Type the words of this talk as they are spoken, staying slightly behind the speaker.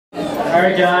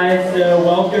Alright guys, so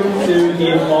welcome to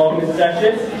the involvement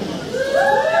section.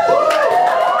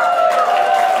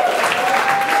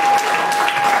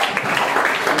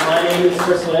 My name is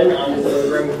Chris Lynn, I'm the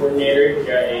program coordinator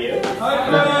here at AU.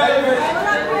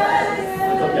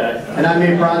 What's up guys? And I'm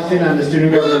Bronstein, I'm the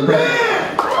student government president.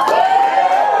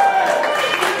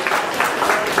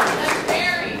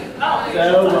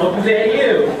 So welcome to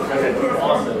AU.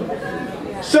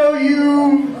 Awesome. So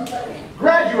you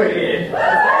graduated.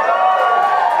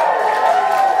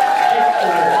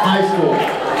 High school.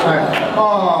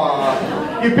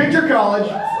 Alright. You picked your college.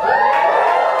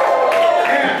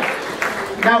 And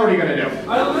now what are you going to do?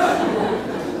 I don't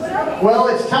know. Well,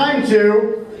 it's time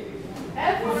to...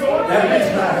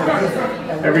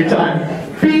 Every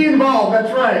time. Be involved,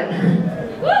 that's right.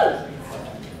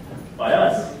 By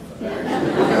us.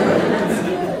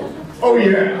 Oh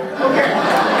yeah.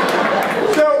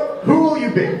 Okay. So, who will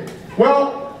you be?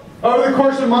 Well, over the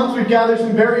course of months, we've gathered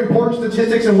some very important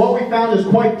statistics, and what we found is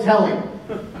quite telling.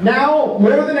 Now,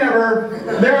 more than ever,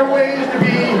 there are ways to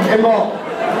be involved.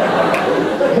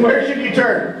 Where should you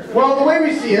turn? Well, the way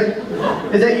we see it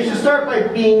is that you should start by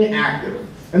being active.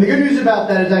 And the good news about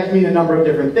that is that can mean a number of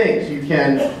different things. You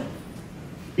can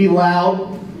be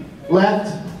loud,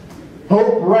 left,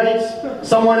 hope, right,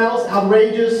 someone else,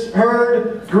 outrageous,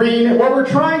 heard, green. What we're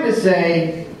trying to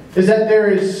say is that there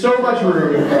is so much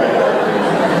room.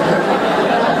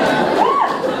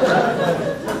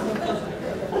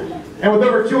 And with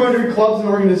over 200 clubs and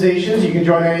organizations, you can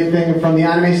join anything from the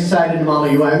Anime Society to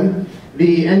Model UN,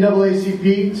 the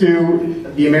NAACP to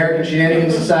the American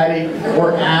Shenanigans Society,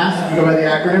 or ASK, if you go by the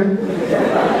acronym.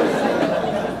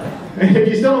 And if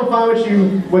you still don't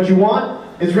find what you want,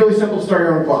 it's really simple to start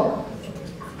your own club.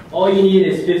 All you need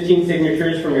is 15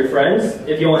 signatures from your friends.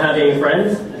 If you don't have any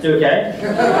friends, it's okay.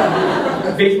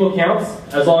 Facebook counts,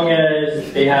 as long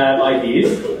as they have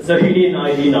IDs. So you need an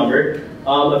ID number,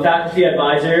 a faculty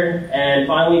advisor, and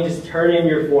finally just turn in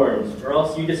your forms, or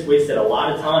else you just wasted a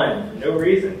lot of time for no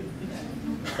reason.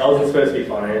 That wasn't supposed to be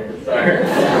funny. Sorry.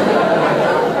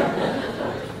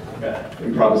 Okay.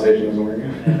 Improvisation isn't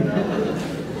working.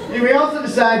 You may also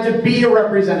decide to be a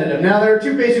representative. Now, there are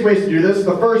two basic ways to do this.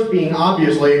 The first being,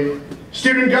 obviously,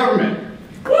 student government.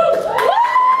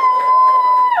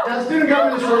 Now, student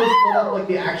government is sort of split up like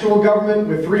the actual government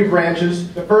with three branches.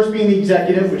 The first being the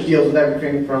executive, which deals with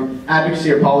everything from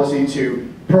advocacy or policy to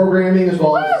programming, as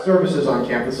well as services on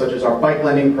campus, such as our bike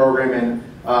lending program and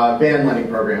van lending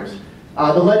programs.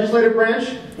 The legislative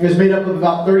branch is made up of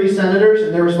about 30 senators,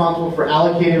 and they're responsible for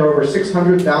allocating our over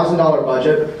 $600,000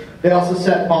 budget. They also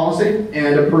set policy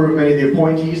and approve many of the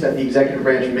appointees that the executive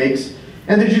branch makes.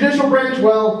 And the judicial branch,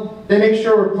 well, they make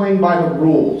sure we're playing by the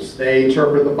rules. They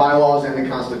interpret the bylaws and the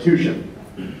Constitution.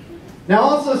 Now,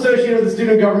 also associated with the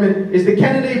student government is the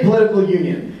Kennedy Political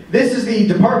Union. This is the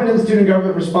department of the student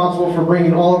government responsible for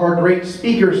bringing all of our great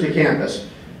speakers to campus.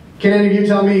 Can any of you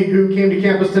tell me who came to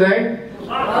campus today?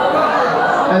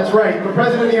 That's right. The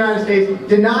President of the United States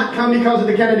did not come because of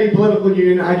the Kennedy Political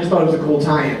Union. I just thought it was a cool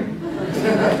tie-in.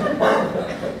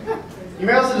 You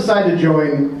may also decide to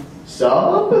join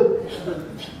sub?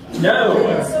 No.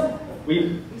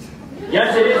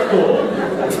 Yes, it is cool.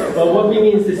 But what we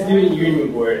mean is the Student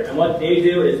Union Board. And what they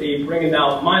do is they bring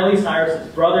about Miley Cyrus's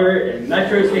brother in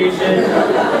Metro Station.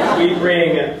 We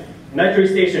bring Metro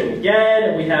Station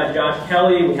again. We have Josh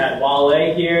Kelly. We had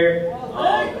Wale here.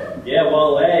 Yeah,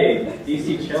 Wale.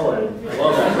 DC chillin'. I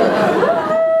love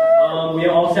that. We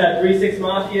also have 3-6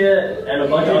 Mafia and a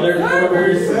bunch of other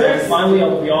performers. And finally,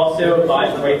 we also buy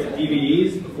the rights of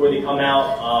DVDs before they come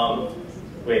out.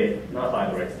 Wait, not buy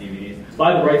the rights of DVDs.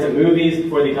 Buy the rights of movies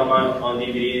before they come out on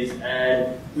DVDs.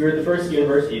 And we were the first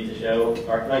university to show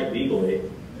Dark Knight legally.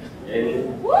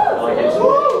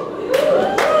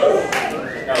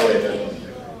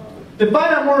 To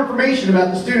find out more information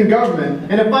about the student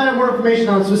government and to find out more information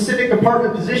on specific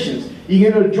department positions, you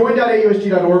can go to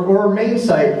join.ausg.org or our main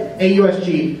site,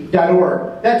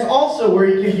 ausg.org. That's also where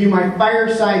you can view my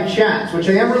fireside chats, which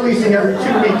I am releasing every 2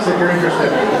 weeks if you're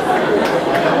interested.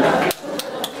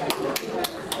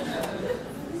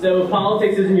 So if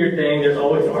politics isn't your thing, there's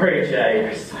always RHA.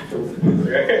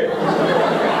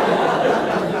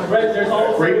 There's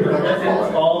also the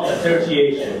Residence Hall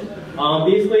Association.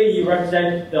 Basically, you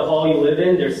represent the hall you live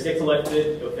in. There's 6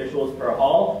 elected officials per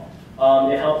hall.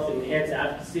 It helps enhance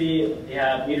advocacy. They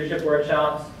have leadership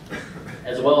workshops,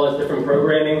 as well as different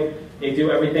programming. They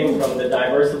do everything from the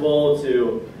Diversible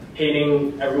to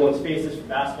painting everyone's faces for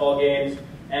basketball games.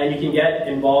 And you can get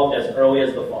involved as early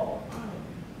as the fall.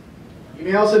 You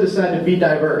may also decide to be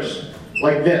diverse,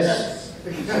 like this.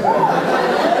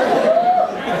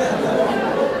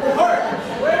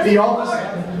 The office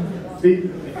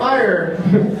Fire!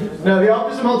 No, the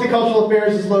Office of Multicultural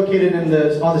Affairs is located on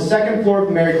the second floor of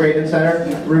the Mary Creighton Center,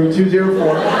 room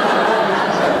 204.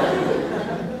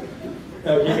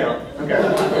 Oh, keep going. Okay.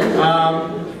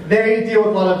 They deal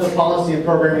with a lot of the policy and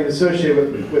programming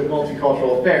associated with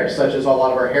multicultural affairs, such as a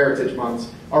lot of our heritage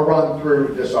months are run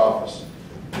through this office.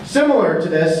 Similar to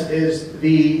this is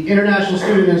the International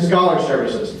Student and Scholar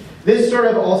Services. This sort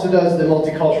of also does the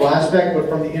multicultural aspect, but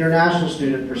from the international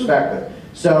student perspective.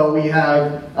 So we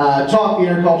have TALK, the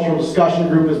Intercultural Discussion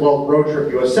Group, as well as Road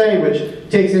Trip USA, which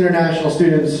takes international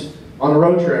students on a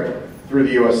road trip through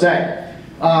the USA.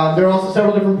 There are also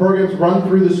several different programs run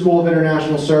through the School of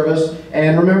International Service,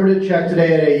 and remember to check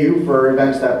today at AU for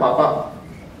events that pop up.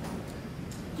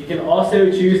 You can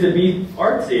also choose to be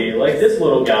artsy, like this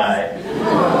little guy.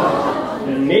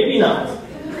 Maybe not.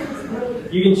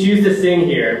 You can choose to sing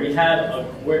here. We have a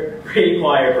great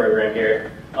choir program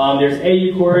here. There's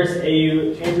AU chorus,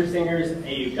 AU chamber singers,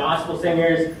 AU gospel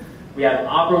singers. We have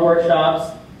opera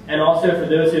workshops. And also, for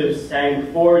those who have sang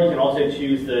before, you can also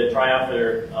choose to try out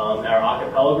for our a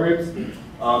cappella groups.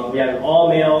 We have an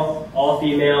all-male,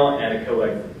 all-female, and a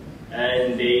co-ed group.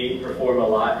 And they perform a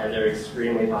lot, and they're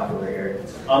extremely popular here.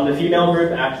 The female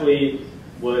group actually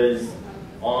was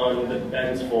on the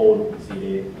Ben's Fold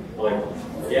CD. Like,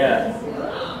 yeah.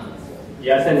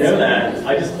 Yes, I know that.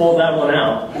 I just pulled that one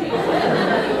out.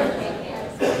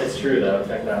 It's true, though.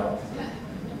 Check that out.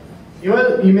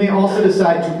 You may also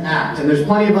decide to act, and there's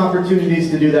plenty of opportunities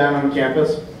to do that on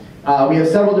campus. We have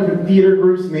several different theater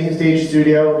groups, Main Stage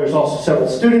Studio. There's also several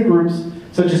student groups,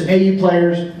 such as AU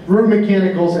Players, Room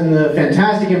Mechanicals, and the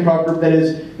fantastic improv group that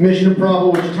is Mission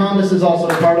Improv, which Thomas is also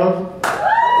a part of.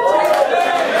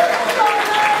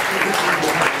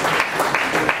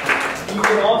 You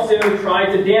can also try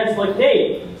to dance like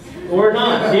Nate, or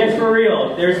not, dance for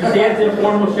real. There's the Dance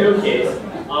Informal Showcase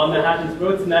that happens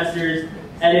both semesters.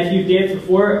 And if you've danced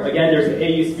before, again, there's an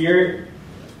AU Spirit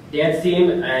dance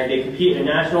team, and they compete in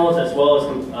nationals as well as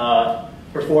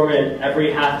perform in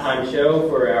every halftime show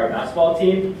for our basketball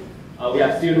team. We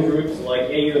have student groups like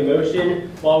AU Emotion,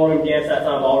 Ballroom Dance, that's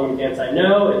not Ballroom Dance I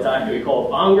know, it's actually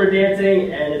called Bongo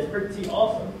Dancing, and it's pretty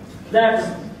awesome. Next.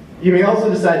 You may also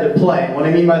decide to play. What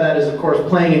I mean by that is, of course,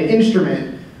 playing an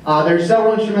instrument. There's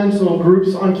several instrumental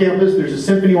groups on campus. There's a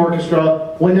symphony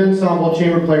orchestra, wind ensemble,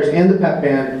 chamber players, and the pep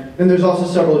band. Then there's also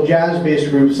several jazz-based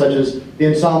groups such as the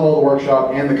ensemble, the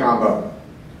workshop, and the combo.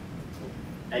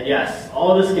 And yes,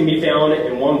 all of this can be found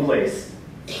in one place,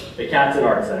 the Katzen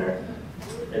Art Center.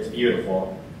 It's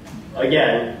beautiful.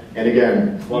 Again. And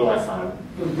again. One last time.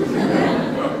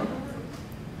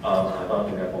 I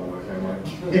thought we had one more. Never mind.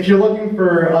 If you're looking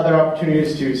for other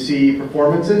opportunities to see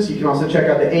performances, you can also check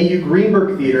out the AU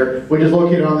Greenberg Theater, which is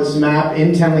located on this map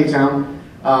in Tenleytown.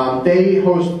 They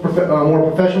host more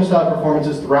professional style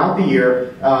performances throughout the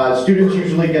year. Students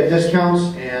usually get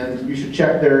discounts, and you should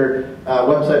check their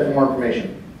website for more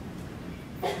information.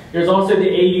 There's also the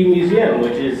AU Museum,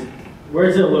 which is, where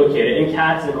is it located? In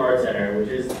Katzen Art Center, which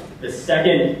is the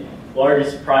second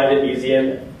largest private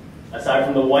museum aside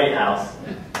from the White House.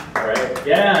 All right?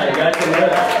 Yeah, you guys can know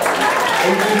that.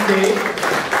 In DC.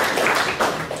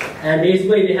 And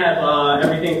basically they have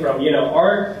everything from,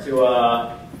 art to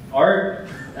art.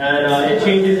 And it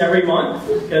changes every month,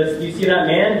 because you see that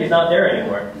man, he's not there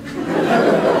anymore.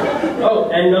 Oh,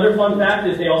 and another fun fact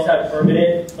is they also have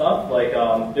permanent stuff, like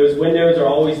those windows are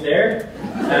always there.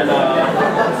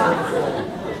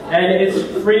 And it's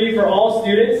free for all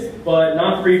students, but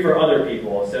not free for other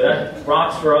people. So that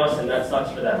rocks for us, and that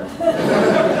sucks for them.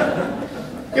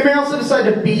 You may also decide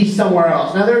to be somewhere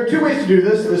else. Now there are two ways to do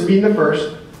this being the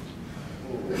first.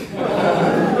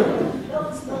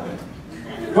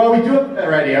 Well, we do have a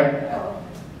better idea.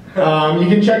 You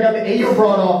can check out the AU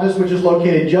Abroad office, which is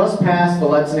located just past the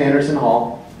Letson Anderson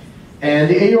Hall. And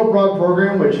the AU Abroad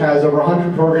program, which has over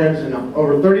 100 programs in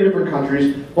over 30 different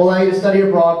countries, will allow you to study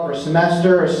abroad for a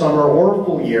semester, a summer, or a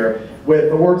full year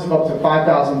with awards of up to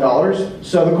 $5,000.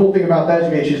 So the cool thing about that is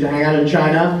you may choose to hang out in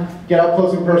China, get up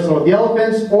close and personal with the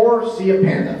elephants, or see a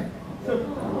panda.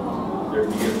 They're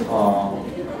beautiful.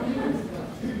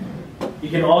 You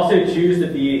can also choose to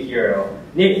be a hero.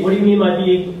 Nate, what do you mean by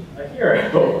being a hero?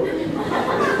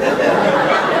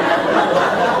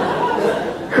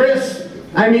 Chris,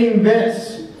 I mean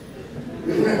this.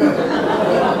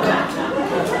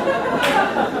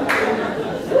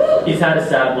 He's had a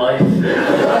sad life.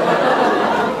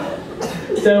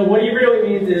 So what he really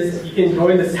means is you can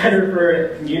join the Center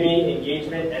for Community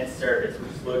Engagement and Service,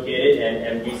 which is located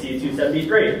in MDC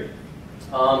 273.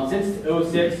 Since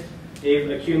 2006, they've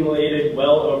accumulated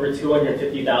well over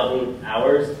 250,000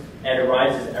 hours, and it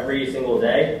rises every single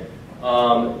day.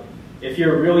 if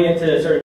you're really into certain